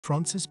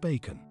Francis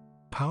Bacon,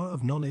 Power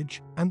of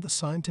Knowledge and the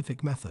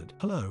Scientific Method.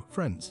 Hello,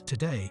 friends.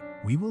 Today,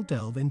 we will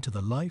delve into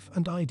the life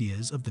and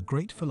ideas of the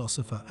great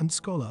philosopher and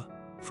scholar,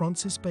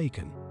 Francis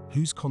Bacon,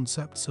 whose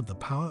concepts of the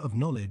power of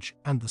knowledge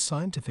and the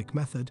scientific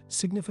method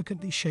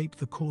significantly shape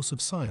the course of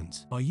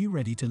science. Are you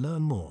ready to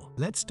learn more?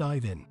 Let's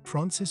dive in.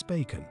 Francis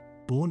Bacon,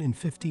 born in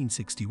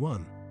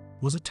 1561,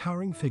 was a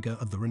towering figure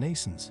of the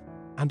Renaissance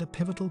and a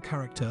pivotal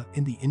character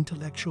in the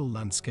intellectual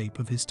landscape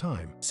of his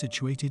time,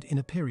 situated in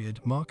a period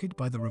marked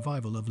by the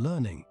revival of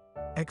learning,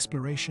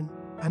 exploration,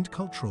 and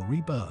cultural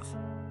rebirth.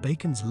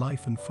 Bacon's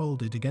life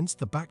unfolded against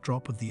the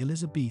backdrop of the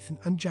Elizabethan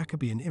and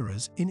Jacobean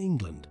eras in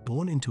England.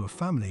 Born into a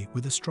family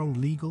with a strong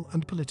legal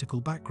and political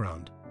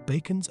background,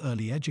 Bacon's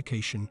early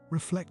education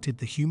reflected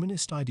the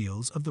humanist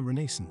ideals of the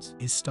Renaissance.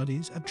 His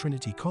studies at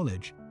Trinity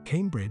College,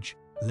 Cambridge,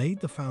 laid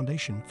the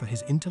foundation for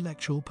his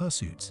intellectual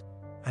pursuits,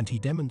 and he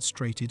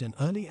demonstrated an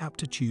early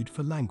aptitude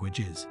for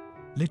languages,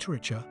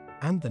 literature,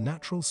 and the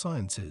natural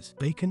sciences.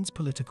 Bacon's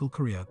political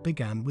career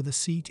began with a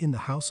seat in the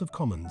House of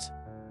Commons,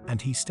 and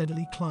he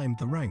steadily climbed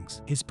the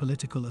ranks. His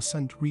political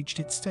ascent reached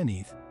its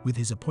zenith with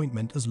his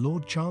appointment as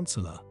Lord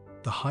Chancellor,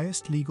 the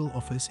highest legal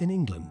office in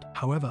England.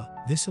 However,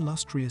 this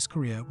illustrious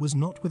career was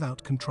not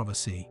without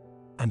controversy,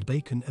 and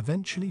Bacon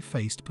eventually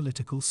faced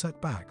political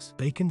setbacks.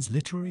 Bacon's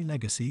literary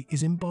legacy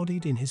is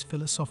embodied in his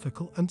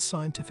philosophical and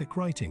scientific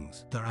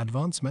writings. The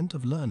Advancement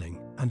of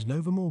Learning and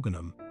Novum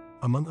Organum,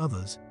 among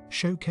others,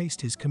 showcased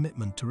his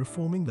commitment to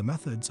reforming the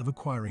methods of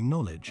acquiring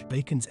knowledge.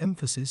 Bacon's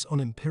emphasis on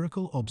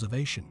empirical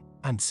observation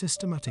and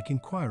systematic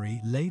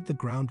inquiry laid the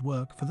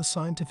groundwork for the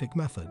scientific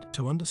method.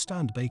 To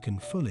understand Bacon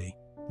fully,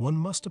 one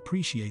must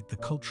appreciate the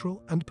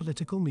cultural and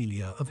political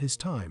milieu of his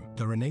time.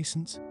 The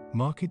Renaissance,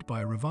 marked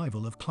by a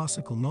revival of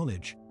classical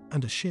knowledge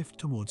and a shift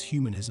towards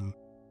humanism,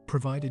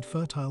 provided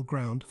fertile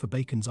ground for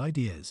Bacon's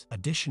ideas.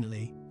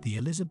 Additionally, the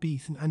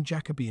Elizabethan and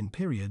Jacobean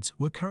periods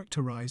were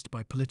characterized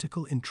by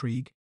political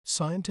intrigue,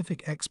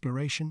 scientific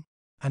exploration,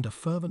 and a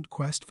fervent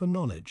quest for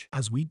knowledge.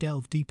 As we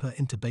delve deeper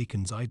into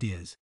Bacon's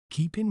ideas,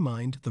 keep in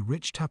mind the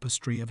rich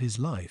tapestry of his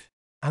life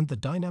and the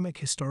dynamic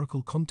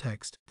historical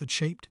context that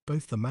shaped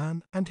both the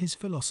man and his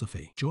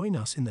philosophy. Join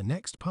us in the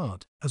next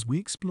part as we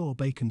explore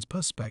Bacon's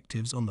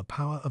perspectives on the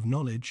power of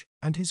knowledge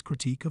and his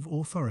critique of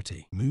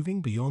authority.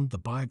 Moving beyond the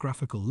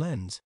biographical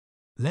lens,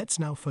 let's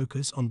now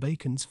focus on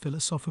Bacon's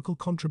philosophical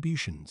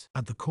contributions.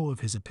 At the core of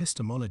his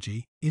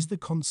epistemology is the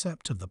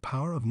concept of the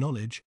power of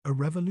knowledge, a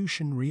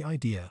revolutionary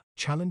idea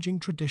challenging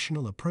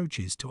traditional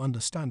approaches to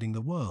understanding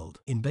the world.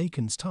 In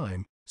Bacon's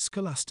time,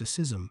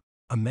 scholasticism,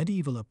 a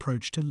medieval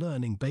approach to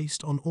learning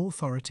based on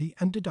authority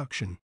and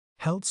deduction,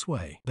 held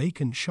sway.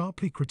 Bacon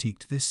sharply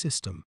critiqued this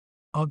system,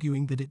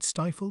 arguing that it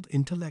stifled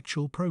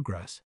intellectual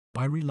progress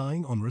by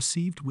relying on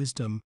received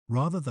wisdom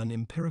rather than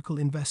empirical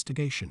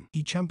investigation.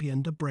 He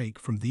championed a break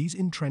from these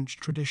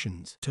entrenched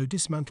traditions. To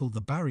dismantle the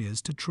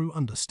barriers to true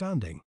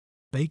understanding,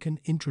 Bacon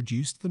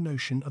introduced the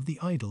notion of the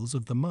idols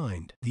of the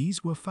mind.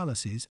 These were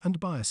fallacies and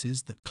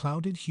biases that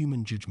clouded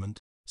human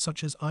judgment,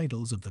 such as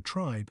idols of the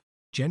tribe,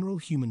 general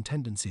human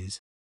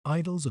tendencies,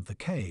 idols of the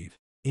cave,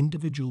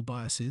 individual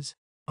biases,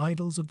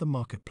 idols of the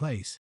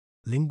marketplace,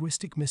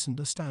 linguistic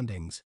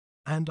misunderstandings,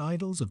 and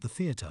idols of the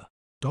theatre,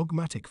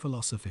 dogmatic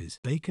philosophies.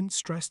 Bacon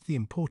stressed the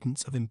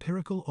importance of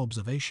empirical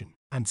observation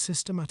and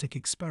systematic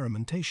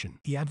experimentation.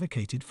 He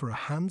advocated for a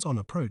hands-on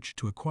approach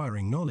to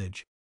acquiring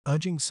knowledge,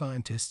 urging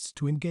scientists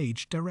to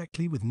engage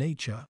directly with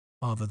nature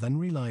rather than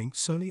relying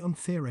solely on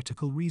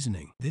theoretical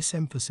reasoning. This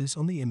emphasis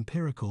on the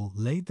empirical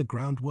laid the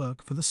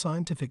groundwork for the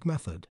scientific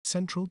method.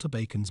 Central to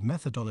Bacon's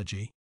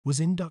methodology was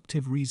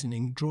inductive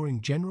reasoning, drawing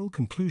general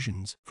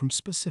conclusions from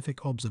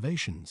specific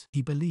observations.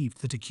 He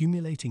believed that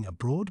accumulating a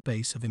broad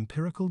base of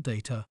empirical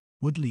data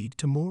would lead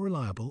to more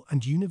reliable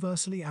and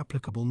universally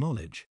applicable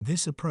knowledge.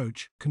 This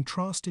approach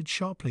contrasted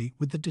sharply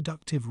with the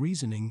deductive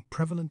reasoning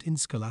prevalent in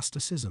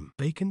scholasticism.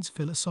 Bacon's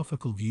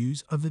philosophical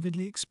views are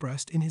vividly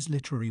expressed in his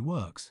literary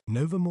works.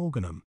 Novum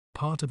Organum,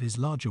 part of his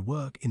larger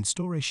work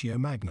Instauratio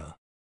Magna,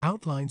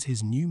 outlines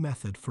his new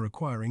method for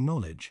acquiring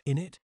knowledge. In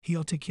it, he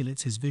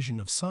articulates his vision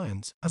of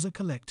science as a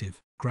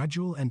collective,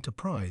 gradual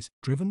enterprise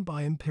driven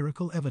by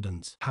empirical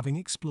evidence. Having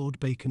explored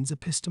Bacon's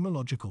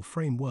epistemological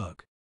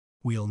framework,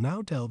 we'll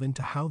now delve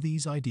into how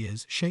these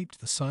ideas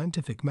shaped the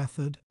scientific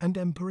method and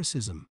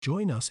empiricism.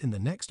 Join us in the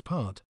next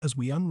part as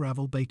we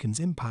unravel Bacon's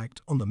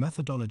impact on the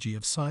methodology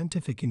of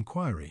scientific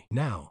inquiry.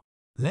 Now,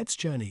 let's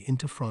journey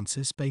into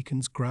Francis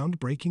Bacon's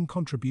groundbreaking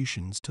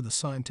contributions to the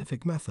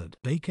scientific method.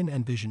 Bacon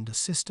envisioned a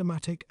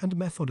systematic and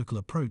methodical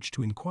approach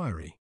to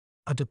inquiry,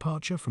 a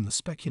departure from the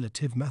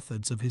speculative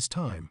methods of his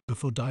time.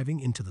 Before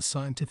diving into the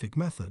scientific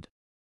method,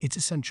 it's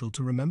essential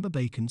to remember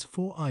Bacon's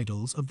four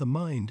idols of the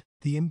mind,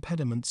 the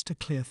impediments to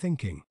clear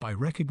thinking. By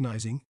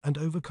recognizing and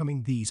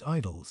overcoming these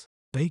idols,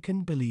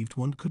 Bacon believed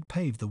one could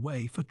pave the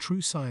way for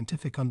true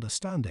scientific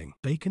understanding.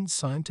 Bacon's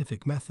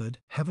scientific method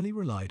heavily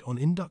relied on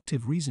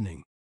inductive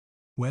reasoning,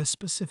 where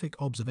specific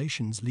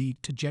observations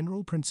lead to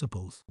general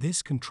principles.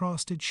 This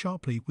contrasted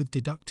sharply with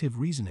deductive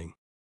reasoning,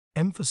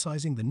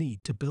 emphasizing the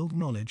need to build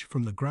knowledge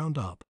from the ground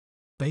up.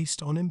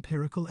 based on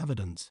empirical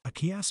evidence. A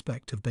key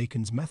aspect of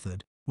Bacon's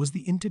method was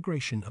the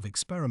integration of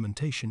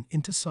experimentation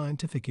into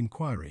scientific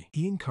inquiry.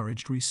 He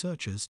encouraged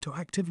researchers to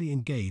actively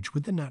engage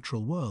with the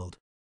natural world,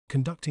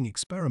 conducting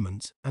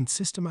experiments and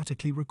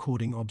systematically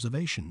recording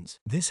observations.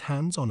 This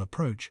hands-on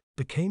approach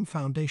became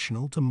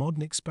foundational to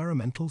modern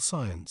experimental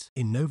science.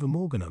 In Novum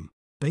Organum,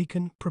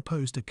 Bacon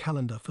proposed a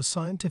calendar for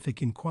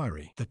scientific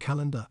inquiry. The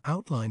calendar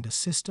outlined a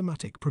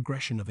systematic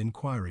progression of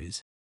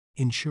inquiries,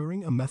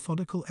 ensuring a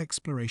methodical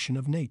exploration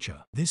of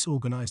nature. This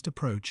organized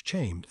approach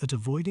aimed at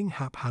avoiding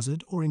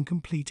haphazard or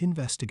incomplete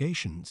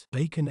investigations.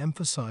 Bacon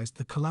emphasized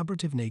the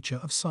collaborative nature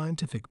of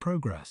scientific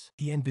progress.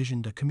 He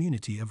envisioned a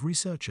community of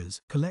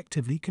researchers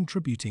collectively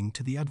contributing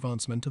to the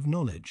advancement of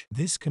knowledge.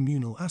 This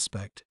communal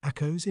aspect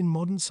echoes in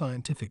modern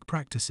scientific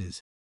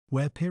practices,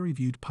 where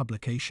peer-reviewed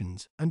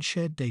publications and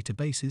shared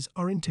databases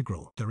are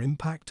integral. The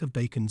impact of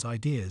Bacon's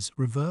ideas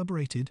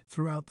reverberated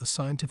throughout the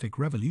scientific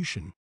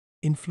revolution,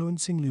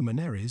 influencing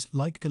luminaries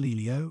like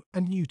Galileo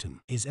and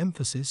Newton. His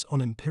emphasis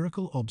on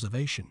empirical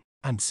observation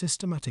and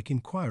systematic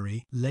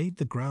inquiry laid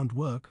the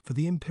groundwork for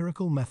the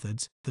empirical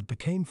methods that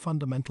became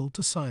fundamental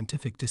to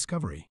scientific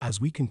discovery. As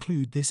we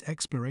conclude this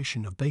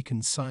exploration of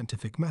Bacon's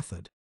scientific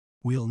method,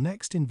 we'll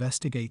next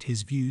investigate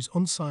his views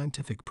on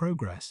scientific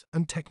progress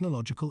and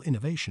technological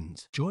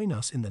innovations. Join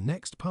us in the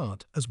next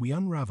part as we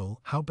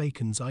unravel how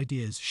Bacon's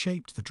ideas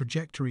shaped the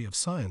trajectory of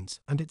science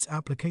and its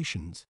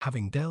applications.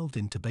 Having delved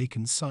into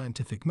Bacon's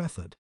scientific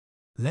method,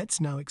 let's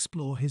now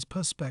explore his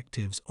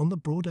perspectives on the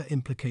broader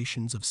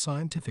implications of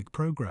scientific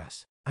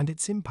progress and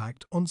its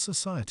impact on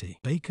society.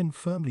 Bacon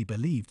firmly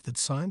believed that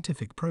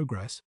scientific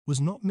progress was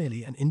not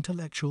merely an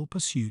intellectual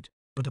pursuit,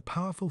 but a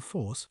powerful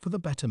force for the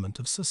betterment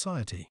of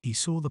society. He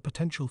saw the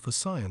potential for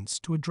science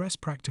to address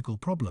practical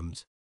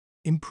problems,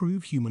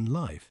 improve human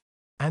life,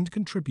 and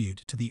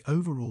contribute to the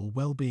overall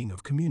well-being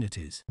of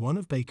communities. One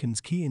of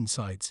Bacon's key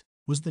insights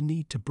was the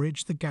need to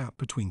bridge the gap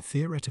between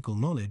theoretical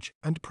knowledge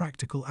and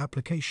practical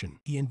application.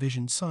 He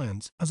envisioned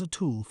science as a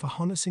tool for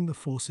harnessing the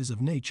forces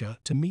of nature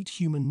to meet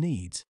human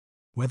needs,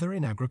 whether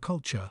in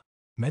agriculture,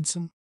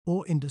 medicine,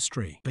 or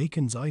industry.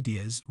 Bacon's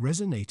ideas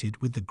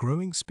resonated with the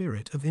growing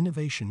spirit of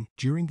innovation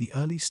during the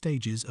early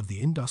stages of the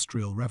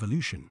Industrial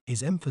Revolution.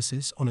 His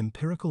emphasis on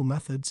empirical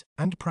methods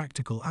and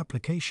practical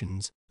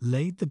applications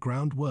laid the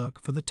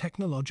groundwork for the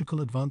technological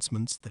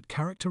advancements that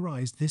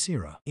characterized this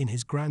era. In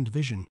his grand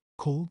vision,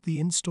 called the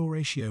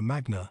Instauratio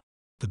Magna,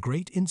 the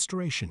Great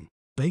Instauration,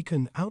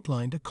 Bacon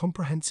outlined a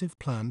comprehensive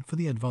plan for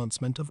the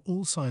advancement of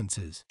all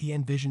sciences. He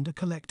envisioned a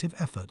collective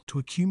effort to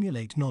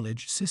accumulate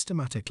knowledge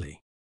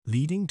systematically,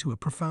 leading to a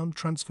profound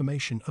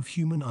transformation of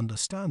human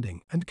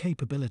understanding and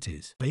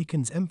capabilities.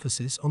 Bacon's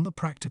emphasis on the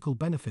practical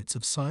benefits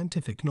of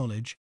scientific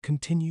knowledge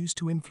continues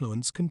to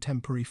influence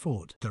contemporary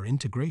thought. The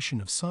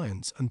integration of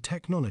science and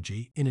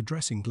technology in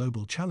addressing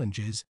global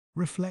challenges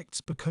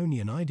reflects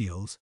Baconian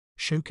ideals,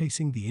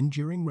 showcasing the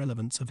enduring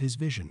relevance of his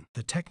vision.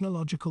 The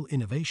technological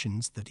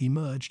innovations that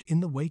emerged in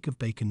the wake of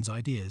Bacon's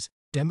ideas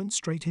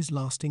demonstrate his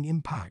lasting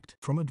impact.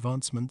 From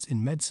advancements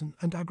in medicine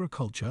and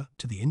agriculture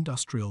to the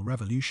Industrial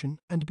Revolution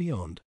and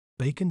beyond,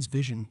 Bacon's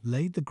vision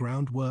laid the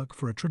groundwork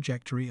for a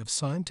trajectory of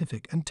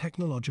scientific and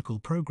technological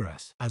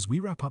progress. As we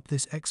wrap up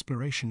this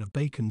exploration of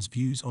Bacon's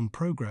views on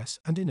progress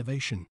and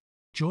innovation,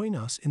 join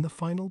us in the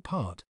final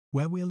part,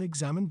 where we'll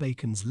examine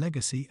Bacon's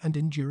legacy and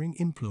enduring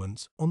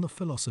influence on the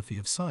philosophy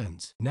of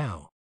science.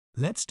 Now,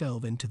 let's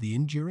delve into the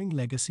enduring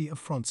legacy of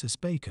Francis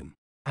Bacon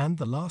and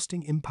the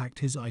lasting impact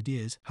his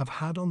ideas have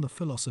had on the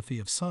philosophy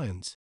of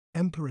science,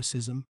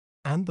 empiricism,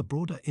 and the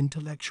broader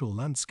intellectual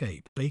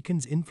landscape.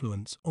 Bacon's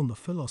influence on the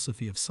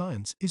philosophy of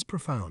science is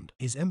profound.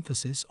 His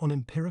emphasis on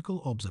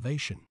empirical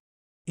observation,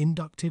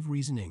 inductive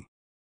reasoning,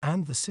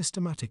 and the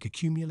systematic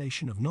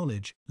accumulation of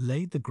knowledge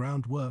laid the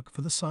groundwork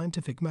for the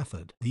scientific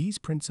method. These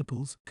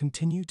principles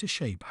continue to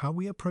shape how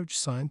we approach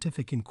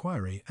scientific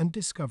inquiry and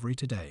discovery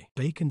today.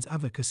 Bacon's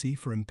advocacy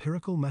for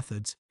empirical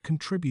methods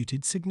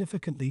contributed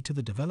significantly to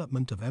the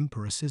development of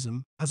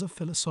empiricism as a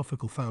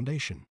philosophical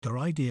foundation. The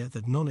idea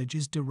that knowledge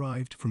is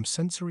derived from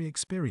sensory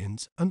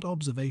experience and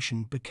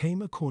observation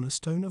became a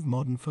cornerstone of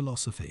modern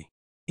philosophy,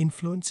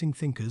 influencing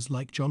thinkers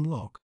like John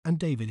Locke and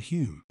David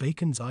Hume.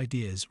 Bacon's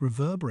ideas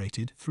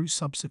reverberated through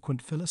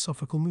subsequent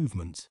philosophical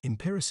movements.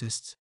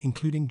 Empiricists,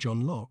 including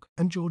John Locke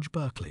and George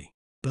Berkeley,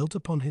 built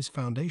upon his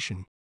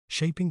foundation,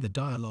 shaping the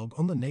dialogue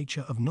on the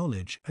nature of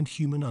knowledge and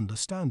human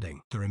understanding.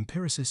 The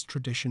empiricist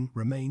tradition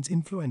remains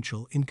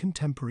influential in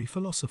contemporary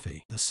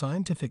philosophy. The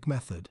scientific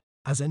method,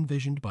 as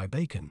envisioned by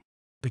Bacon,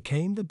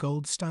 became the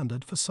gold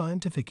standard for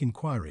scientific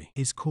inquiry.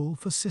 His call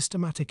for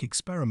systematic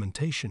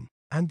experimentation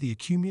and the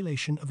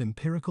accumulation of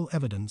empirical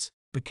evidence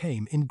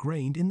became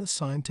ingrained in the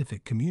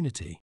scientific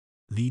community,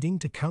 leading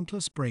to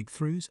countless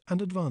breakthroughs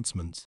and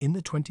advancements. In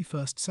the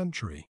 21st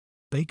century,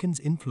 Bacon's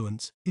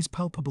influence is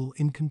palpable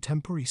in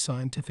contemporary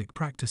scientific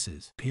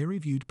practices.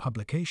 Peer-reviewed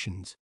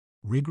publications,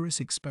 rigorous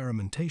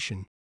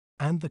experimentation,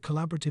 and the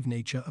collaborative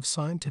nature of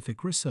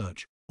scientific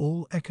research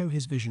all echo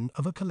his vision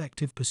of a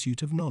collective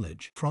pursuit of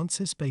knowledge.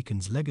 Francis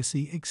Bacon's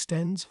legacy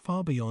extends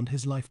far beyond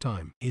his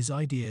lifetime. His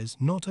ideas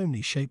not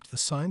only shaped the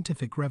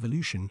scientific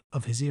revolution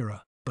of his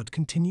era, but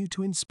continue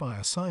to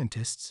inspire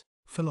scientists,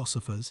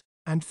 philosophers,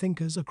 and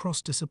thinkers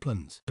across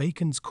disciplines.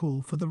 Bacon's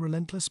call for the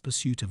relentless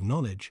pursuit of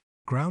knowledge,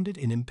 grounded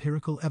in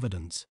empirical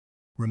evidence,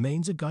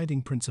 remains a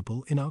guiding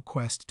principle in our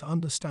quest to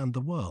understand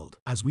the world.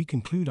 As we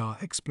conclude our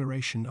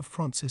exploration of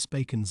Francis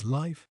Bacon's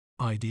life,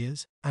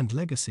 ideas, and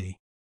legacy,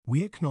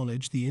 we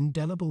acknowledge the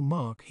indelible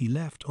mark he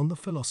left on the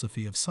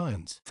philosophy of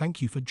science.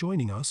 Thank you for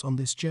joining us on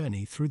this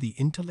journey through the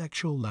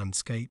intellectual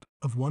landscape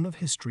of one of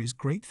history's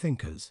great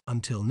thinkers.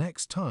 Until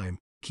next time,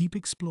 keep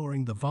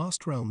exploring the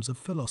vast realms of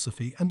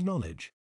philosophy and knowledge.